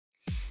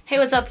Hey,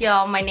 what's up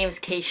y'all? My name is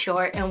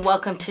K.Short and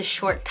welcome to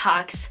Short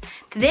Talks.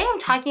 Today I'm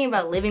talking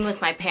about living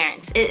with my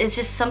parents. It's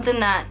just something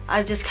that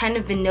I've just kind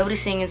of been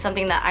noticing and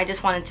something that I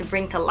just wanted to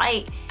bring to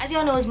light. As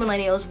y'all know, as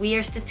millennials, we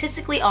are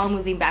statistically all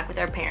moving back with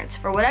our parents.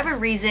 For whatever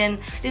reason,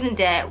 student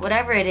debt,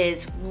 whatever it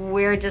is,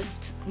 we're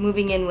just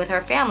moving in with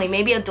our family.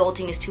 Maybe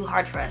adulting is too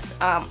hard for us.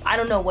 I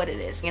don't know what it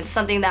is. It's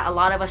something that a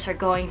lot of us are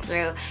going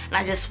through, and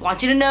I just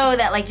want you to know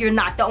that like you're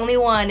not the only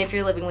one if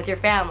you're living with your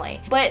family.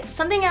 But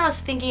something I was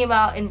thinking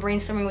about and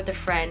brainstorming with a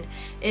friend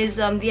is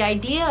the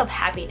idea of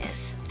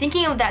happiness.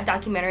 Thinking of that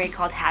documentary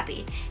called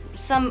Happy,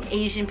 some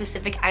Asian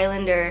Pacific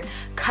Islander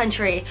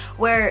country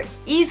where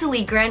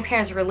easily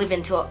grandparents were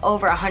living to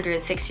over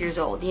 106 years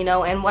old, you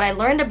know, and what I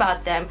learned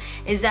about them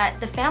is that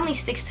the family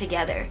sticks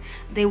together.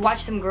 They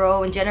watch them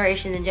grow and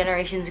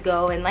generations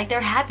go, and like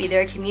they're happy,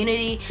 they're a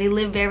community, they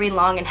live very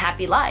long and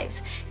happy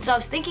lives. So I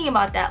was thinking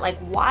about that, like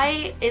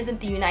why isn't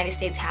the United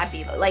States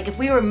happy? Like if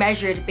we were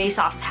measured based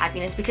off of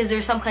happiness, because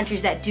there's some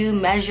countries that do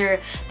measure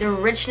the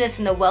richness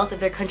and the wealth of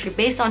their country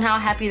based on how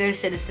happy their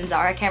citizens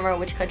are. I can't remember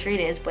which country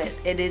it is, but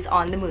it is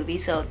on the movie,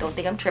 so don't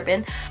think I'm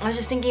tripping. I was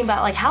just thinking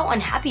about like how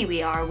unhappy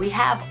we are. We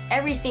have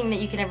everything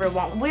that you can ever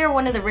want. We are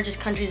one of the richest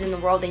countries in the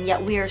world, and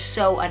yet we are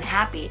so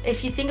unhappy.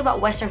 If you think about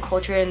Western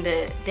culture and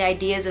the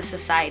ideas of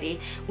society,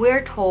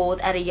 we're told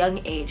at a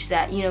young age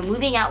that, you know,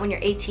 moving out when you're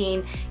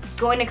 18,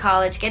 going to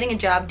college, getting a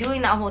job,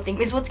 doing that whole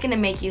thing is what's gonna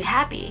make you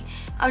happy.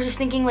 I was just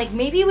thinking like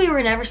maybe we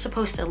were never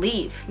supposed to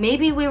leave.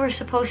 Maybe we were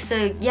supposed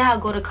to, yeah,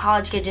 go to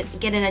college,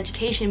 get an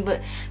education,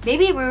 but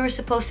maybe we were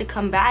supposed to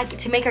come back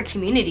to make our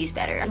communities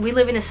better. We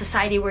live in a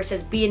society where it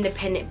says be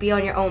independent, be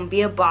on your own,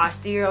 be a boss,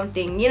 do your own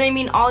thing, you know what I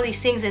mean? All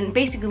these things, and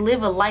basically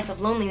live a life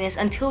of loneliness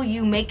until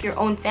you make your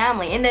own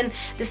family. And then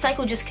the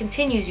cycle just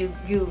continues. You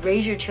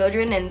raise your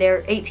children and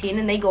they're 18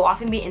 and they go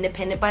off and be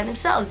independent by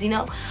themselves, you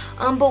know?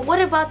 But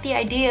what about the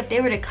idea if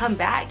they were to come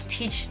back,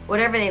 teach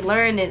whatever they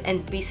learned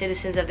and be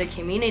citizens of their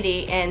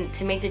community and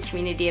to make the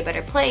community a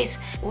better place?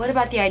 What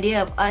about the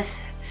idea of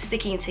us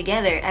sticking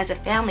together as a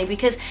family?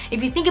 Because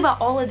if you think about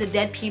all of the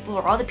dead people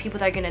or all the people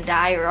that are gonna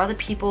die, or all the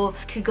people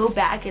could go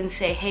back and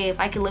say, hey, if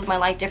I could live my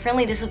life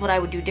differently, this is what I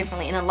would do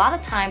differently. And a lot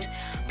of times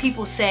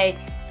people say,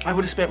 I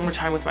would have spent more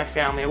time with my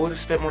family, I would have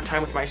spent more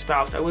time with my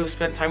spouse, I would have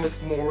spent time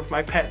more with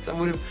my pets, I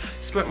would have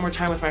spent more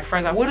time with my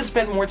friends, I would have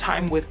spent more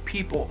time with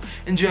people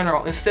in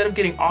general instead of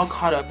getting all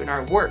caught up in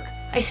our work.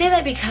 I say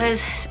that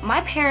because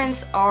my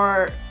parents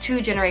are 2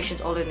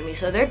 generations older than me,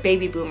 so they're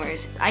baby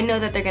boomers. I know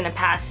that they're gonna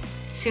pass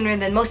sooner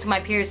than most of my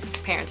peers'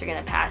 parents are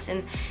gonna pass,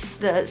 and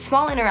the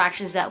small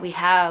interactions that we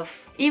have,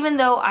 even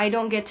though I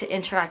don't get to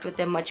interact with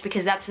them much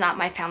because that's not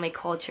my family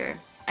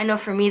culture, I know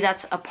for me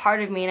that's a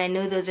part of me, and I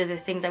know those are the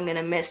things I'm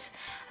gonna miss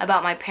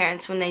about my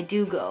parents when they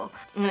do go.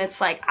 And it's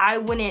like I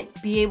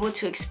wouldn't be able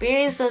to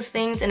experience those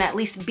things and at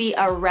least be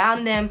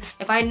around them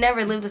if I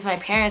never lived with my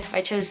parents, if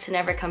I chose to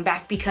never come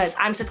back, because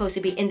I'm supposed to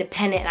be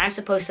independent and I'm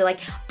supposed to like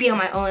be on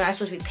my own, I'm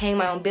supposed to be paying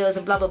my own bills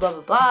and blah blah blah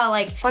blah blah.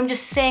 Like I'm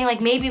just saying, like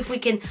maybe if we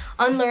can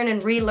unlearn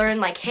and relearn,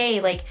 like hey,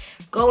 like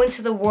go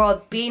into the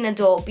world, be an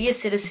adult, be a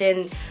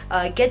citizen,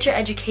 get your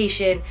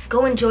education,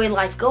 go enjoy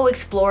life, go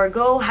explore,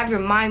 go have your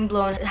mind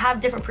blown, have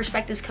different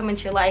perspectives come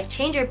into your life,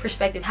 change your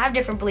perspective, have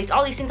different beliefs,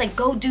 all these things, like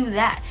go do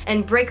that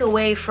and break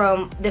away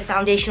from the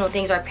foundational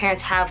things our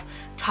parents have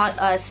taught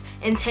us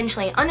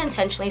intentionally and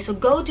unintentionally. So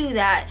go do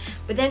that,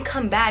 but then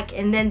come back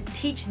and then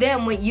teach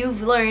them what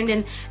you've learned,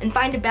 and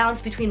find a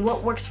balance between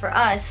what works for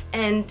us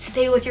and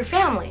stay with your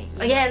family.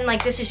 Again,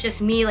 like this is just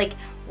me like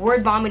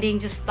word vomiting,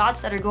 just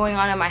thoughts that are going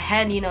on in my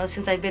head, you know,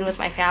 since I've been with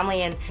my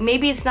family, and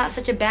maybe it's not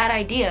such a bad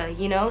idea,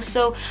 you know?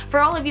 So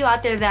for all of you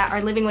out there that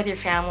are living with your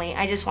family,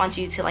 I just want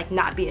you to like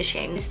not be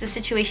ashamed. It's the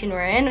situation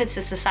we're in, it's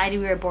the society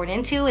we were born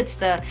into, it's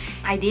the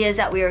ideas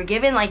that we were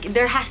given. Like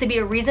there has to be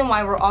a reason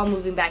why we're all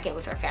moving back in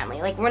with our family.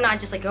 Like we're not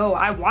just like, oh,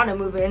 I want to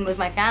move in with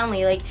my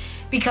family, like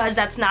because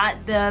that's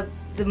not the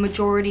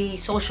majority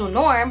social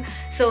norm.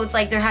 So it's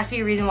like there has to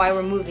be a reason why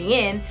we're moving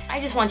in.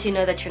 I just want you to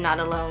know that you're not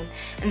alone,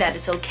 and that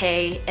it's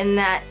okay, and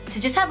that to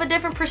just have a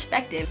different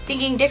perspective,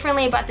 thinking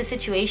differently about the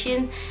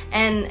situation,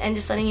 and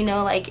just letting you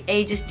know like,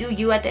 hey, just do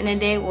you at the end of the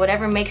day,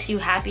 whatever makes you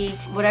happy,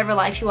 whatever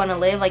life you want to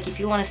live. Like if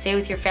you want to stay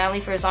with your family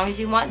for as long as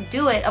you want,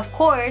 do it. Of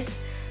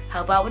course,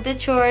 help out with the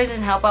chores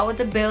and help out with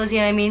the bills, you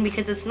know what I mean?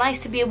 Because it's nice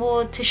to be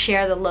able to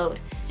share the load.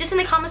 Just in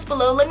the comments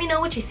below, let me know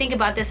what you think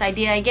about this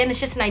idea. Again,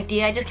 it's just an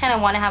idea. I just kind of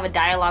want to have a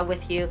dialogue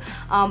with you,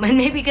 and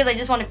maybe because I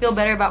just want to feel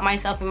better about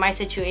myself and my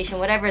situation,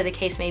 whatever the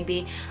case may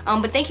be.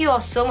 But thank you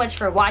all so much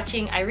for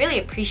watching. I really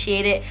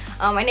appreciate it.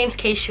 My name's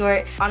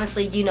K.Short.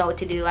 Honestly, you know what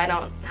to do. I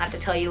don't have to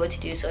tell you what to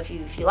do. So if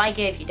you like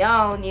it, if you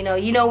don't, you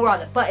know where all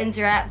the buttons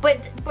are at.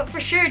 But for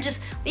sure,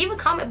 just leave a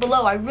comment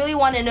below. I really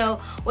want to know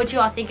what you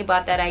all think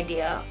about that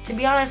idea. To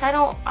be honest, I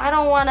don't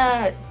want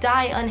to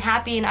die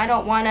unhappy, and I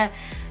don't want to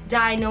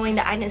die knowing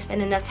that I didn't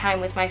spend enough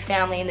time with my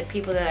family and the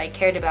people that I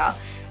cared about.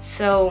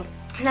 So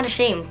I'm not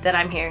ashamed that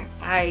I'm here.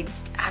 I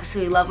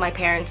absolutely love my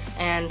parents,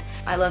 and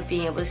I love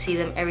being able to see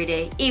them every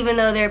day. Even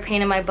though they're a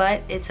pain in my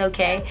butt, it's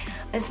okay.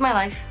 It's my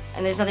life,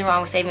 and there's nothing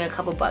wrong with saving a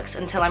couple bucks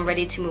until I'm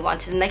ready to move on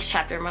to the next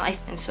chapter of my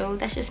life. And so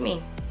that's just me.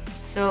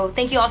 So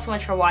thank you all so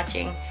much for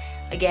watching.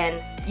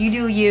 Again, you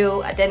do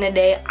you. At the end of the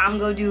day, I'm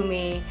gonna do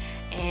me.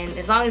 And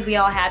as long as we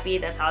all happy,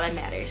 that's all that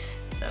matters.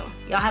 So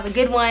y'all have a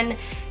good one.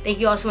 Thank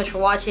you all so much for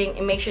watching,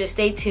 and make sure to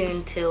stay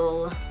tuned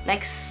till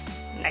next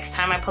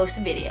time I post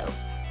a video.